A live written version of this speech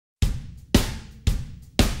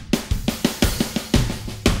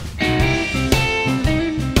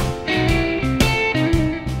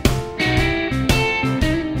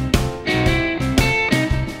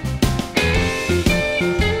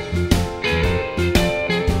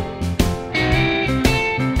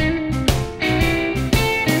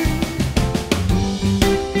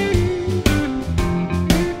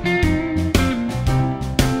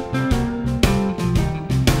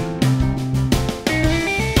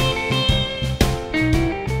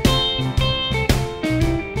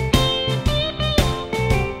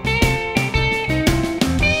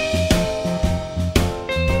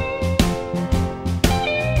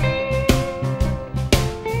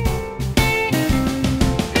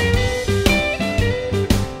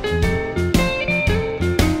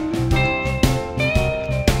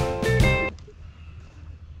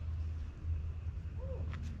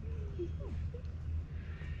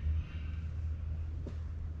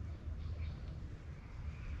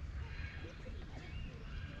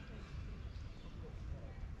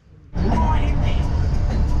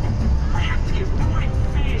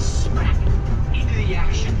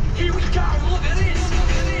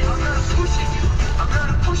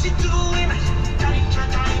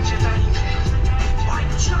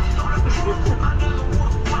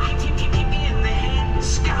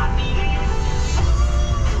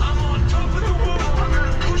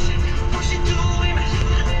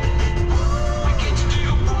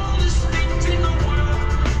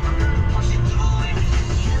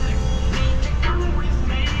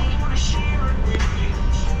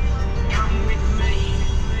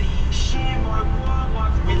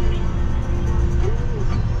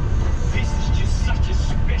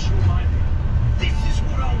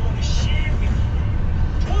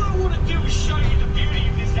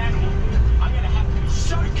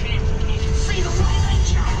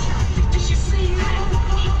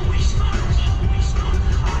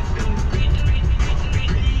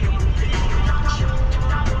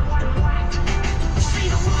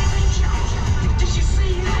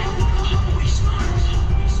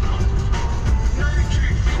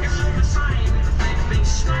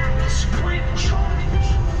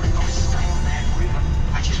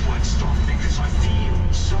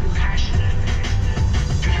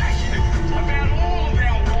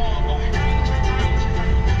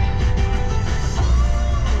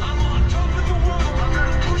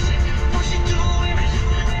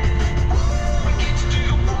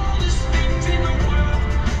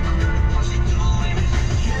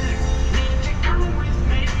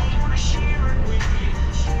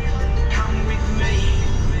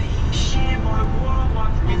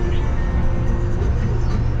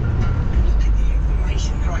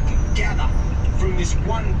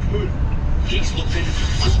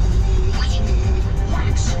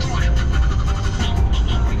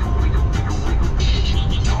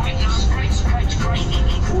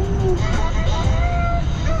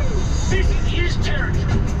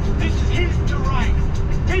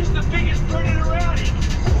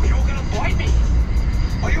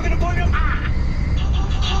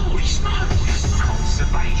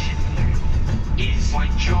conservation is my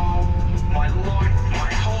job, my life,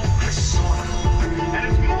 my whole persona. And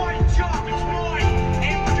it's my job, it's my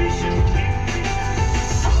ambition.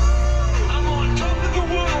 I'm on top of the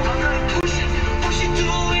world, I'm gonna push it to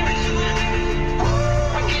the limit.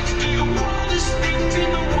 I get to do the wildest things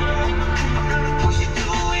in the world. I'm gonna push it to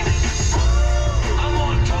the limit. I'm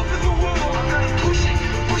on top of the world, I'm gonna push it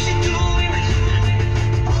to the limit.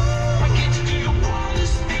 I get to do the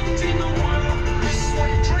wildest things in the world. This is my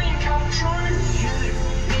dream come true. You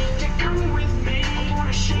need to come with me. I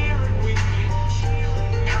wanna share it with you.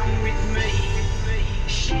 Come with me.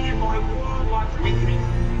 Share my wildlife with me.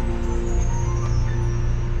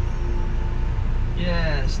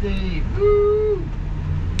 Yeah, Steve. Woo!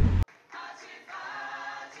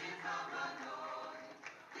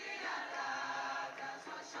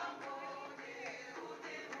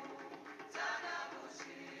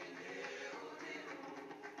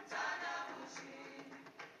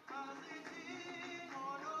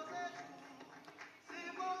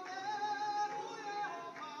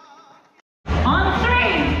 On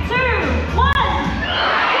 3, 2, 1!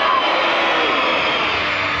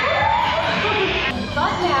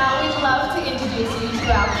 But now we'd love to introduce you to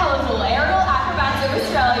our colourful aerial acrobats of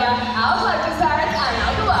Australia, our Blackjack and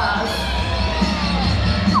our Galahs.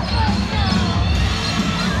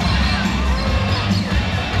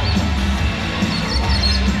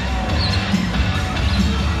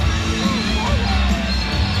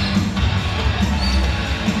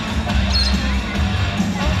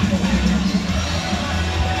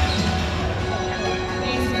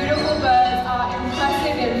 These beautiful birds are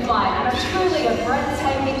impressive in flight and are truly a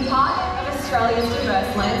breathtaking part of Australia's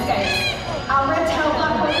diverse landscapes. Our red-tailed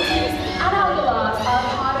black cockatoos and our galahs are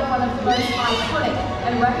part of one of the most iconic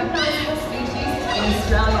and recognisable species in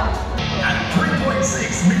Australia. At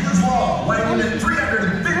 3.6 meters long, weighing in at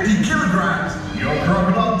 350 kilograms, your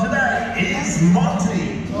crocodile today is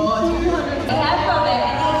Monty. Oh, 200. We have Robert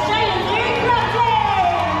and the Australian Zoo Captain!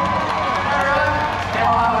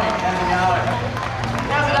 How are we? How's it going?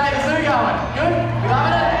 How's the day at the zoo going? Good? You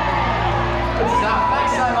loving it? Good stuff.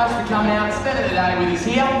 Thanks so much for coming out and spending the day with us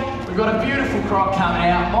here. We've got a beautiful croc coming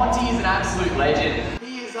out. Monty is an absolute legend.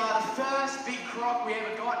 He is the first big croc we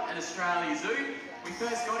ever got at Australia Zoo. We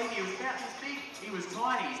first got him, he was about this big. He was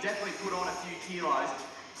tiny. He's definitely put on a few kilos.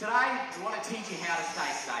 Today, we want to teach you how to stay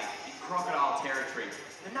safe in crocodile territory.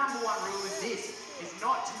 The number one rule is this, is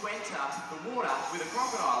not to enter the water with a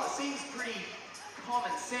crocodile. It seems pretty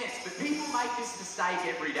common sense, but people make this mistake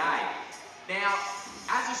every day. Now,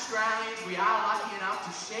 as Australians, we are lucky enough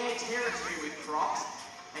to share territory with crocs,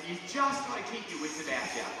 and you've just got to keep your wits about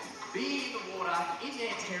you. Be in the water, in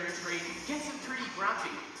their territory, gets them pretty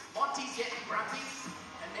grumpy. Monty's getting grumpy,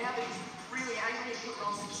 and now that he's really angry and putting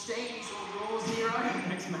on some steam, he's all yours, hero.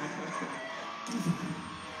 Thanks, mate.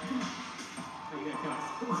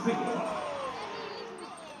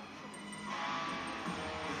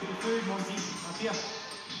 Bit of food, Monty. Up here.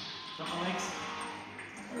 Drop my legs.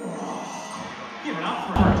 Give it up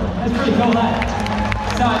for it. That's pretty cool, that.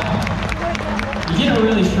 So, he didn't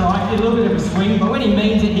really strike, did a little bit of a swing, but when he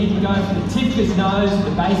means it, he can go from the tip of his nose to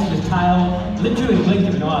the base of his tail, literally in a blink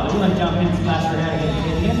of an eye. They want to jump in, splash around, and get his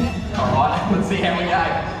head again. Alright, let's see how we go.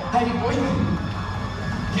 Hey, big boy.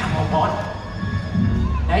 Come on, Mon.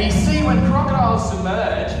 Now, you see, when crocodiles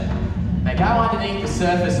submerge, they go underneath the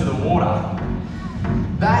surface of the water.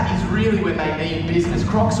 That is really when they mean business.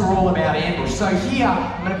 Crocs are all about ambush. So here,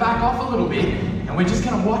 I'm going to back off a little bit, and we're just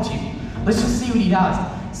going to watch him. Let's just see what he does.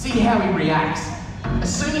 See how he reacts.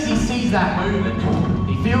 As soon as he sees that movement,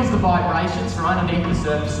 he feels the vibrations from underneath the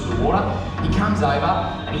surface of the water. He comes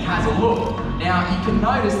over and he has a look. Now you can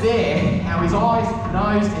notice there how his eyes,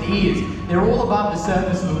 nose and ears, they're all above the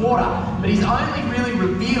surface of the water, but he's only really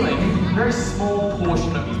revealing a very small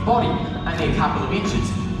portion of his body, only a couple of inches.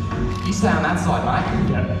 You stay on that side, mate.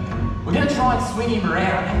 Yep. We're going to try and swing him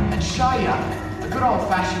around and show you a good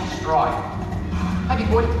old-fashioned strike. Hey, big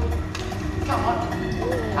boy. Come on.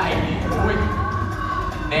 Hey, big boy.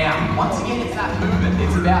 Now, once again, it's that movement.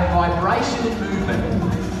 It's about vibration and movement.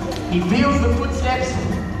 He feels the footsteps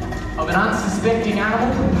of an unsuspecting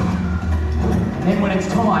animal, and then when it's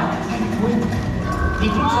time, hey, big boy, he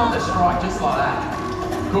puts on the strike just like that.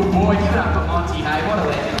 Good boy. Give it up to Monty. Hey, what a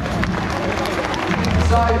legend.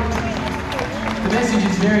 So, the message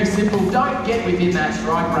is very simple. Don't get within that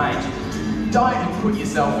strike range. Don't put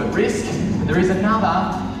yourself at risk. There is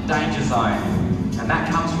another danger zone, and that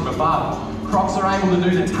comes from above. Crocs are able to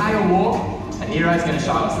do the tail walk, and Hero's going to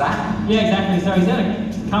show us that. Yeah, exactly. So he's had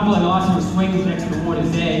a couple of nice little swings next to the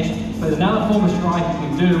water's edge, but another form of strike he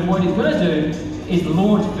can do, and what he's going to do is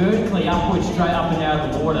launched vertically upwards, straight up and out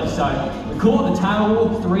of the water. So we call it the tail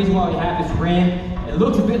walk. The reason why we have this ramp, it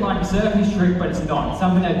looks a bit like a surfing trick, but it's not. It's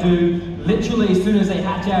something they do literally as soon as they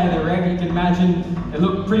hatch out of their egg. You can imagine they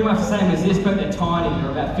look pretty much the same as this, but they're tiny.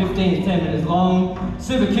 They're about 15 to 10 meters long,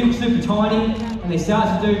 super cute, super tiny, and they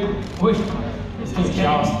start to do,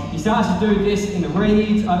 he starts to do this in the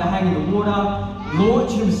reeds, overhanging the water,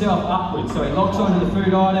 launch himself upwards. So he locks onto the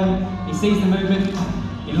food item, he sees the movement,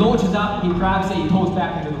 he launches up, he grabs it, he pulls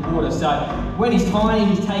back into the water. So when he's tiny,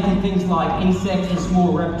 he's taking things like insects and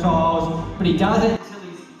small reptiles, but he does it until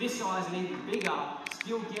he's this size and even bigger,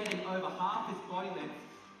 still getting over half his body length.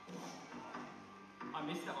 I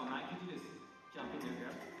missed that one, mate. Could you just jump in there,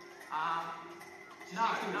 girl? No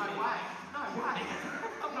way.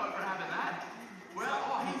 I'm not grabbing that.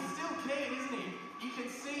 Well, he's still keen, isn't he? You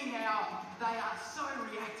can see how they are so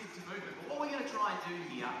reactive to movement. But what we're going to try and do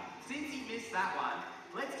here, since he missed that one,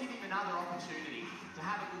 let's give him another opportunity to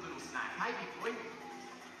have a good little snack. Hey, big boy.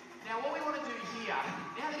 Now, what we want to do here,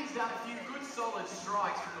 now that he's done a few good solid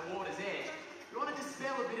strikes from the water's edge, we want to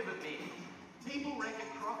dispel a bit of a myth. People reckon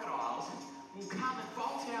crocodiles will come and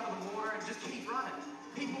bolt out of the water and just keep running.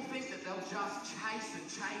 People think that they'll just chase and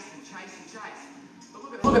chase and chase and chase.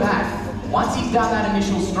 But look at that. Once he's done that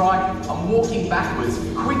initial strike, I'm walking backwards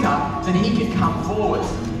quicker than he can come forwards.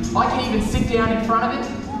 I can even sit down in front of it,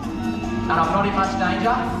 and I'm not in much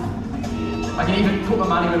danger. I can even put my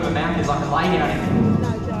money where my mouth is. I can lay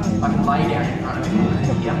down in front of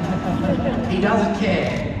him. Yep. He doesn't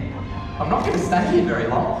care. I'm not going to stay here very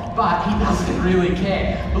long, but he doesn't really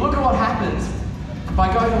care. But look at what happens if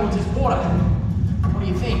I go towards his water. What do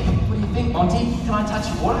you think? What do you think, Monty? Can I touch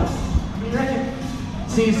your water? What do you reckon?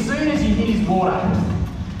 See, as soon as you hit his water,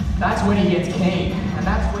 that's when he gets keen. And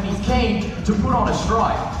that's when he's keen to put on a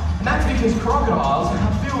strike. And that's because crocodiles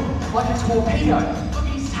are built like a torpedo. Look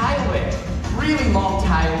at his tail there. Really long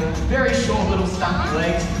tail, very short little stumpy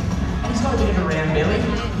legs. And he's got a bit of a round belly.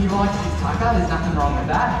 He likes his tucker, there's nothing wrong with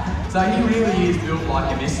that. So he really is built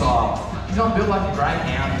like a missile. He's not built like a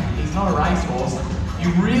greyhound. He's not a racehorse.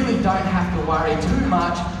 You really don't have to worry too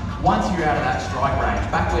much once you're out of that strike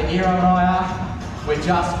range. Back where Nero and I are, we're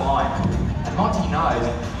just fine. And Monty knows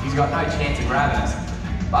he's got no chance of grabbing us.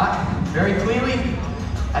 But very clearly,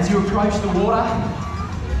 as you approach the water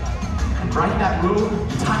and break that rule,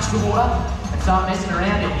 you touch the water and start messing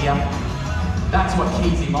around in here, that's what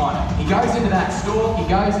keeps him on. He goes into that stalk, he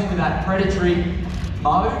goes into that predatory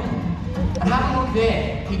mode, and have a look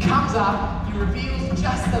there. He comes up, he reveals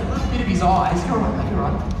just a little bit of his eyes. You're right, mate, you're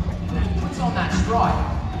right. And he puts on that strike.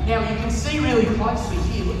 Now you can see really closely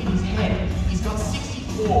here, look at his head. He's got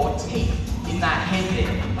 64 teeth in that head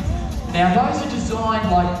there. Now those are designed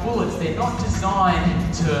like bullets. They're not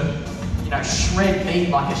designed to, shred meat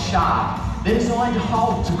like a shark. They're designed to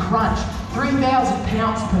hold, to crunch. 3,000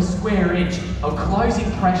 pounds per square inch of closing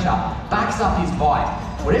pressure backs up his bite.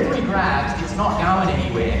 Whatever he grabs, it's not going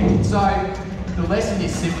anywhere. So the lesson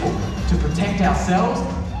is simple. To protect ourselves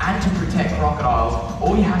and to protect crocodiles,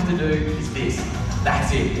 all you have to do is this.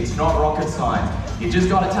 That's it. It's not rocket science. You just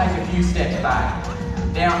got to take a few steps back.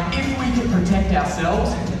 Now, if we can protect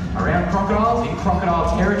ourselves around crocodiles in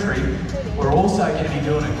crocodile territory, we're also going to be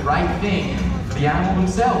doing a great thing for the animal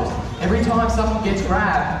themselves. Every time someone gets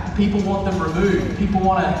grabbed, people want them removed. People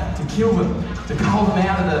want to kill them, to cull them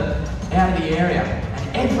out of the area.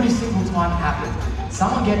 And every single time it happens,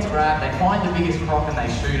 someone gets grabbed, they find the biggest croc and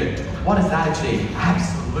they shoot it. What does that achieve?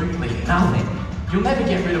 Absolutely nothing. You'll never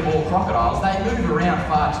get rid of all crocodiles. They move around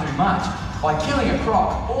far too much. By killing a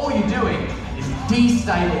croc, all you're doing is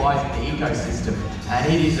destabilizing the ecosystem.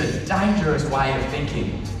 And it is a dangerous way of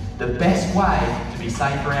thinking. The best way to be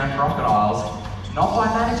safe around crocodiles, not by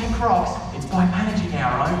managing crocs, it's by managing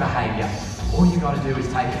our own behaviour. All you got to do is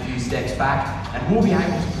take a few steps back and we'll be able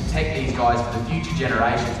to protect these guys for the future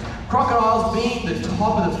generations. Crocodiles being the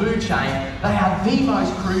top of the food chain, they are the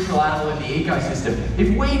most crucial animal in the ecosystem.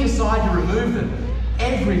 If we decide to remove them,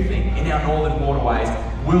 everything in our northern waterways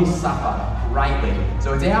will suffer greatly.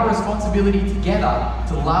 So it's our responsibility together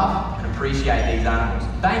to love and appreciate these animals.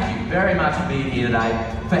 Thank you very much for being here today,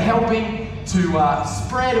 for helping to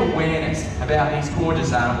spread awareness about these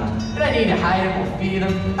gorgeous animals. We don't need to hate them or fear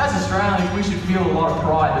them. As Australians, we should feel a lot of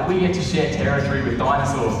pride that we get to share territory with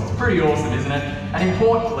dinosaurs. It's pretty awesome, isn't it? And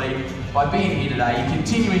importantly, by being here today, you're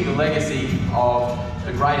continuing the legacy of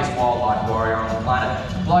the greatest wildlife warrior on the planet.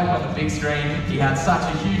 The bloke on the big screen, he had such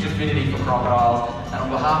a huge affinity for crocodiles, and on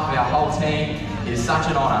behalf of our whole team, it is such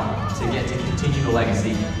an honour to get to continue the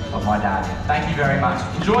legacy of my dad. Thank you very much.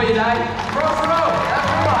 Enjoy your day. Cross the road. Have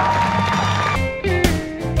a good one.